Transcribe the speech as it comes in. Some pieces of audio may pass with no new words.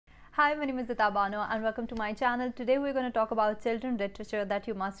Hi, my name is Zita Bano and welcome to my channel. Today we're going to talk about children literature that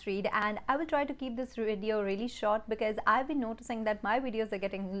you must read, and I will try to keep this video really short because I've been noticing that my videos are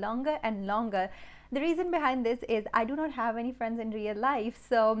getting longer and longer. The reason behind this is I do not have any friends in real life,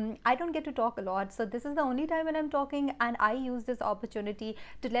 so I don't get to talk a lot. So this is the only time when I'm talking, and I use this opportunity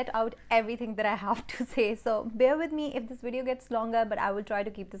to let out everything that I have to say. So bear with me if this video gets longer, but I will try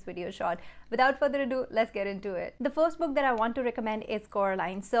to keep this video short. Without further ado, let's get into it. The first book that I want to recommend is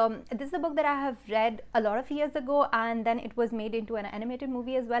Coraline. So this is a book that I have read a lot of years ago, and then it was made into an animated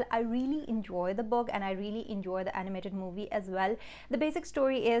movie as well. I really enjoy the book and I really enjoy the animated movie as well. The basic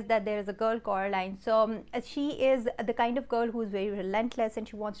story is that there is a girl, Coraline. So she is the kind of girl who is very relentless and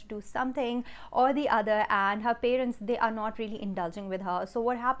she wants to do something or the other, and her parents, they are not really indulging with her. So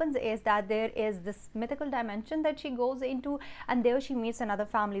what happens is that there is this mythical dimension that she goes into, and there she meets another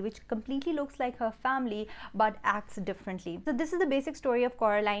family which completely looks like her family but acts differently. So this is the basic story of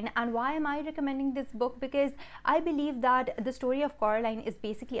Coraline. And why am I recommending this book? Because I believe that the story of Coraline is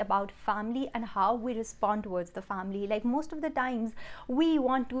basically about family and how we respond towards the family. Like most of the times we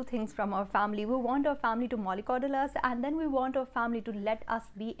want two things from our family. We want our family to mollycoddle us, and then we want our family to let us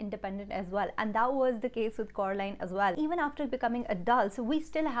be independent as well. And that was the case with Coraline as well. Even after becoming adults, we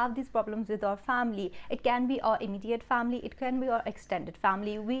still have these problems with our family. It can be our immediate family, it can be our extended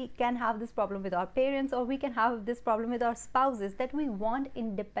family. We can have this problem with our parents, or we can have this problem with our spouses, that we want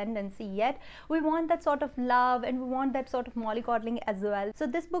independence, yet we want that sort of love and we want that sort of mollycoddling as well. So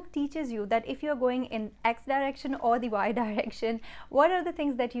this book teaches you that if you're going in X direction or the Y direction, what are the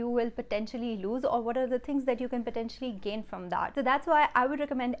things that you will potentially lose, or what are the things that you can potentially gain from that. So that's why I would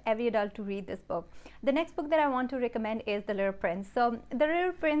recommend every adult to read this book. The next book that I want to recommend is The Little Prince. So The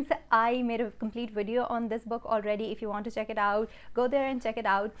Little Prince, I made a complete video on this book already. If you want to check it out, go there and check it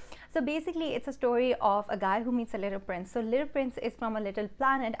out. So basically it's a story of a guy who meets a little prince. So Little Prince is from a little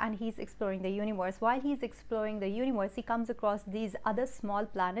planet and he's exploring the universe. While he's exploring the universe, he comes across these other small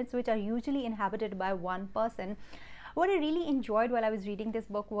planets which are usually inhabited by one person. What I really enjoyed while I was reading this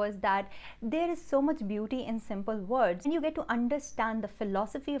book was that there is so much beauty in simple words, and you get to understand the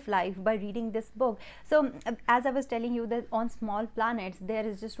philosophy of life by reading this book. So as I was telling you, that on small planets there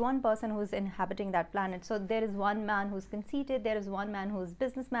is just one person who's inhabiting that planet. So there is one man who's conceited, there is one man who's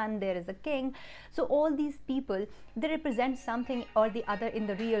businessman, there is a king. So all these people, they represent something or the other in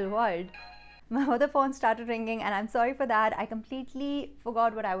the real world. My other phone started ringing, and I'm sorry for that. I completely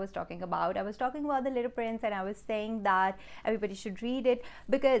forgot what I was talking about. I was talking about The Little Prince, and I was saying that everybody should read it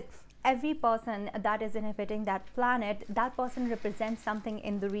because every person that is inhabiting that planet, that person represents something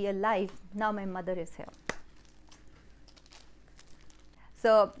in the real life. Now my mother is here.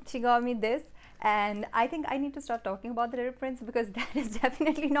 So she got me this. And I think I need to start talking about The Little Prince because that is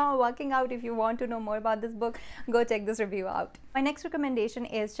definitely not working out. If you want to know more about this book, go check this review out. My next recommendation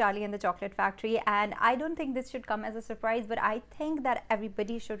is Charlie and the Chocolate Factory, and I don't think this should come as a surprise, but I think that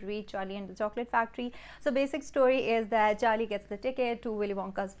everybody should read Charlie and the Chocolate Factory. So basic story is that Charlie gets the ticket to Willy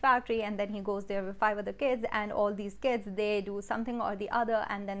Wonka's factory, and then he goes there with 5 other kids, and all these kids, they do something or the other,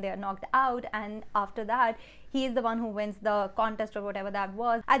 and then they are knocked out, and after that he is the one who wins the contest or whatever that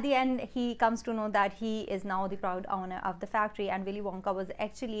was. At the end, he comes to know that he is now the proud owner of the factory, and Willy Wonka was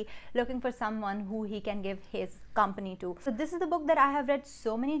actually looking for someone who he can give his company to. So this is the book that I have read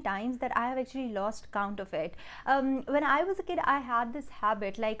so many times that I have actually lost count of it. When I was a kid, I had this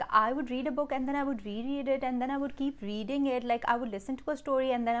habit, like I would read a book and then I would reread it, and then I would keep reading it. Like I would listen to a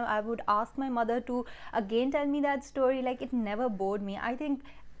story and then I would ask my mother to again tell me that story. Like it never bored me.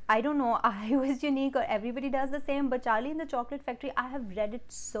 I don't know, I was unique or everybody does the same, but Charlie and the Chocolate Factory, I have read it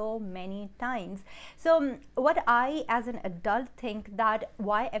so many times. So what I as an adult think that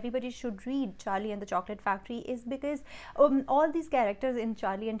why everybody should read Charlie and the Chocolate Factory is because all these characters in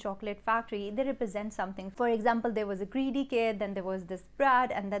Charlie and Chocolate Factory, they represent something. For example, there was a greedy kid, then there was this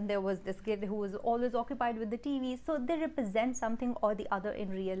brat, and then there was this kid who was always occupied with the TV. So they represent something or the other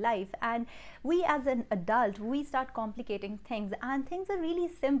in real life, and we as an adult, we start complicating things, and things are really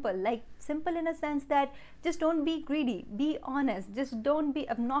simple. Like simple in a sense that just don't be greedy, be honest, just don't be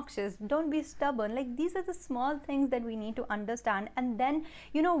obnoxious, don't be stubborn. Like these are the small things that we need to understand, and then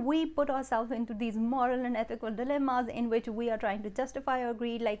we put ourselves into these moral and ethical dilemmas in which we are trying to justify our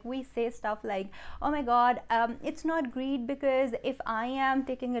greed. Like we say stuff like, oh my god, it's not greed because if I am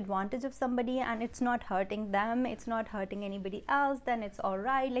taking advantage of somebody and it's not hurting them, it's not hurting anybody else, then it's all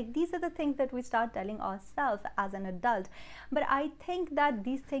right. Like these are the things that we start telling ourselves as an adult. But I think that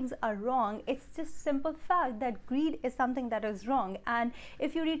these these things are wrong. It's just simple fact that greed is something that is wrong. And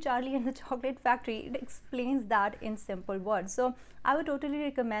if you read Charlie and the Chocolate Factory, it explains that in simple words. So I would totally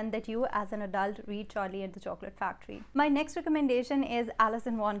recommend that you as an adult read Charlie and the Chocolate Factory. My next recommendation is Alice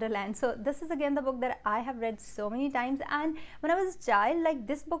in Wonderland. So this is again the book that I have read so many times, and when I was a child, like,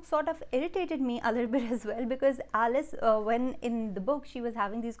 this book sort of irritated me a little bit as well, because Alice, when in the book she was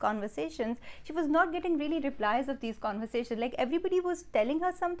having these conversations, she was not getting really replies of these conversations. Like, everybody was telling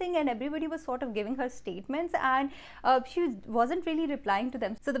her something and everybody was sort of giving her statements, and she wasn't really replying to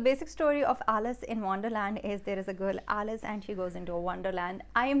them. So the basic story of Alice in Wonderland is there is a girl Alice and she goes into a wonderland.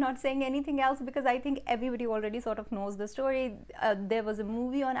 I am not saying anything else because I think everybody already sort of knows the story. There was a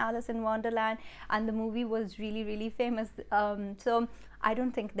movie on Alice in Wonderland and the movie was really famous. So I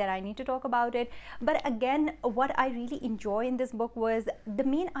don't think that I need to talk about it. But again, what I really enjoy in this book was the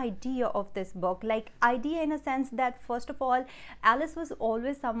main idea of this book. Like, idea in a sense that, first of all, Alice was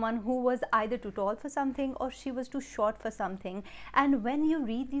always someone who was either too tall for something or she was too short for something. And when you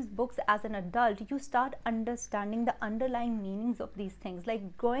read these books as an adult, you start understanding the underlying meanings of these things.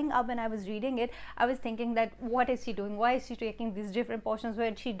 Like, growing up when I was reading it, I was thinking that what is she doing? Why is she taking these different portions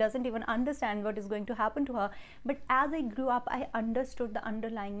where she doesn't even understand what is going to happen to her? But as I grew up, I understood the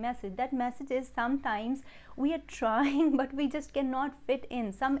underlying message. That message is sometimes we are trying but we just cannot fit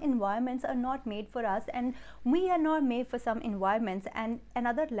in. Some environments are not made for us and we are not made for some environments. And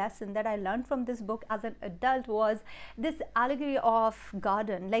another lesson that I learned from this book as an adult was this allegory of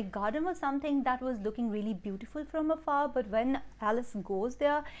garden. Like, garden was something that was looking really beautiful from afar, but when Alice goes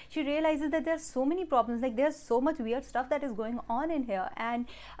there, she realizes that there's so many problems. Like, there's so much weird stuff that is going on in here. And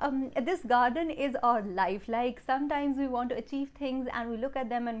this garden is our life. Like, sometimes we want to achieve things and we look at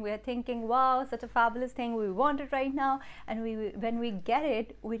them and we're thinking, wow, such a fabulous thing, we want it right now, and when we get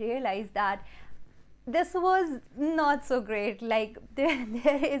it, we realize that this was not so great. Like, there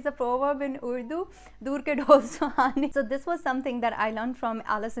is a proverb in Urdu, dur ke dhol suhane. So this was something that I learned from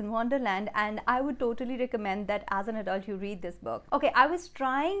Alice in Wonderland, and I would totally recommend that as an adult you read this book. Okay, I was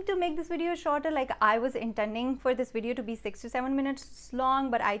trying to make this video shorter. Like, I was intending for this video to be 6 to 7 minutes long,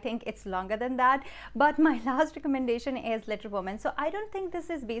 but I think it's longer than that. But my last recommendation is Little Women. So I don't think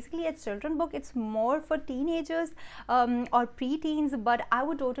this is basically a children's book. It's more for teenagers or pre-teens, but I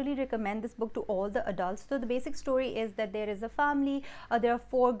would totally recommend this book to all the adults. So the basic story is that there is a family, there are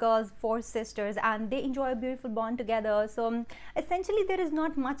 4 girls, 4 sisters, and they enjoy a beautiful bond together. So essentially there is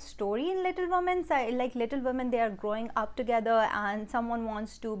not much story in Little Women. So, like, Little Women, they are growing up together, and someone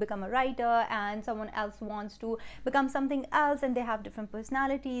wants to become a writer and someone else wants to become something else, and they have different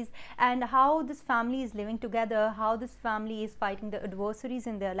personalities, and how this family is living together, how this family is fighting the adversaries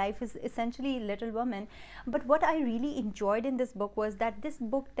in their life is essentially Little Women. But what I really enjoyed in this book was that this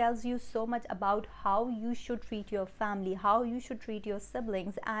book tells you so much about how you should treat your family, how you should treat your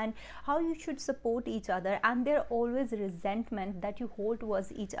siblings, and how you should support each other. And there always resentment that you hold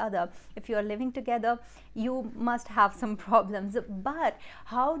towards each other. If you are living together, you must have some problems, but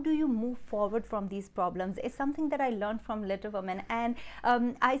how do you move forward from these problems is something that I learned from Little Women. And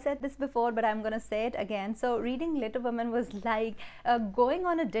I said this before, but I'm gonna say it again. So reading Little Women was like going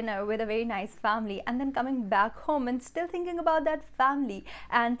on a dinner with a very nice family and then coming back home and still thinking about that family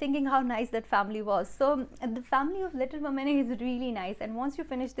and thinking how nice that family was. So the family of Little Women is really nice, and once you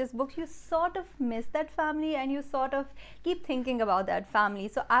finish this book, you sort of miss that family and you sort of keep thinking about that family.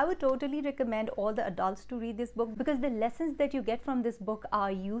 So I would totally recommend all the adults to read this book, because the lessons that you get from this book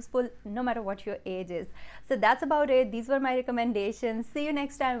are useful no matter what your age is. So that's about it. These were my recommendations. See you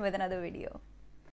next time with another video.